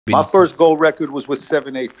My first gold record was with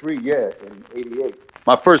 783, yeah, in '88.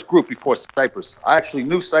 My first group before Cypress. I actually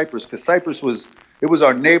knew Cypress because Cypress was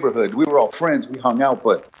our neighborhood. We were all friends. We hung out,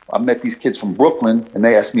 but I met these kids from Brooklyn, and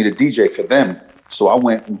they asked me to DJ for them. So I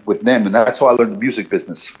went with them, and that's how I learned the music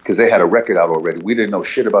business, because they had a record out already. We didn't know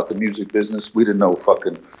shit about the music business. We didn't know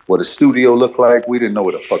fucking what a studio looked like. We didn't know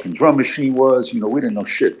what a fucking drum machine was. You know, we didn't know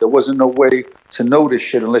shit. There wasn't no way to know this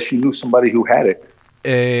shit unless you knew somebody who had it.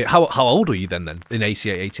 How old were you then in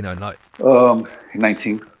 88, 89, like?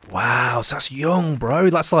 19. Wow, so that's young, bro.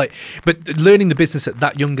 That's like, but learning the business at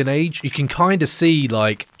that young an age, you can kind of see,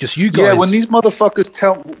 like, just you guys. Yeah, when these motherfuckers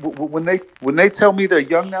when they tell me they're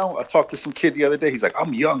young now, I talked to some kid the other day. He's like,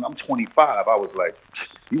 I'm young, I'm 25. I was like,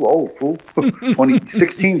 you old fool.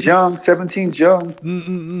 16's young, 17's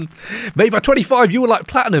young. Maybe by 25, you were like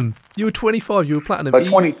platinum. You were 25, you were platinum. By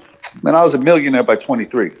 20, man, I was a millionaire by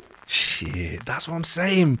 23. Shit, that's what I'm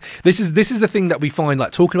saying. This is the thing that we find,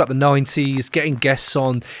 like, talking about the 90s, getting guests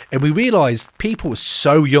on, and we realised people were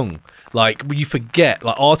so young. Like, you forget,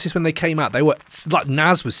 like, artists when they came out, they were, like,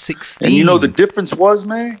 Nas was 16. And you know the difference was,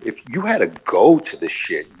 man, if you had to go to this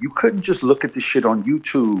shit, you couldn't just look at this shit on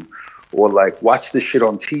YouTube or, like, watch this shit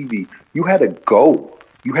on TV. You had to go.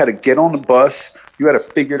 You had to get on the bus. You had to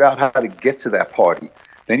figure out how to get to that party.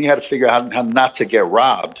 Then you had to figure out how not to get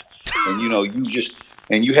robbed. And, you know,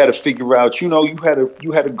 and you had to figure out, you know, you had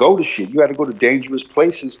to go to shit. You had to go to dangerous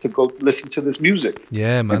places to go listen to this music.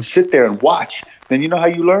 Yeah, man. And sit there and watch. Then you know how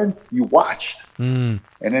you learned? You watched. And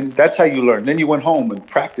then that's how you learned. Then you went home and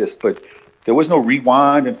practiced. But there was no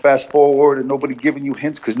rewind and fast forward and nobody giving you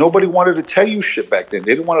hints because nobody wanted to tell you shit back then.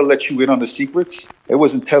 They didn't want to let you in on the secrets. They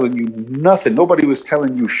wasn't telling you nothing. Nobody was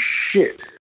telling you shit.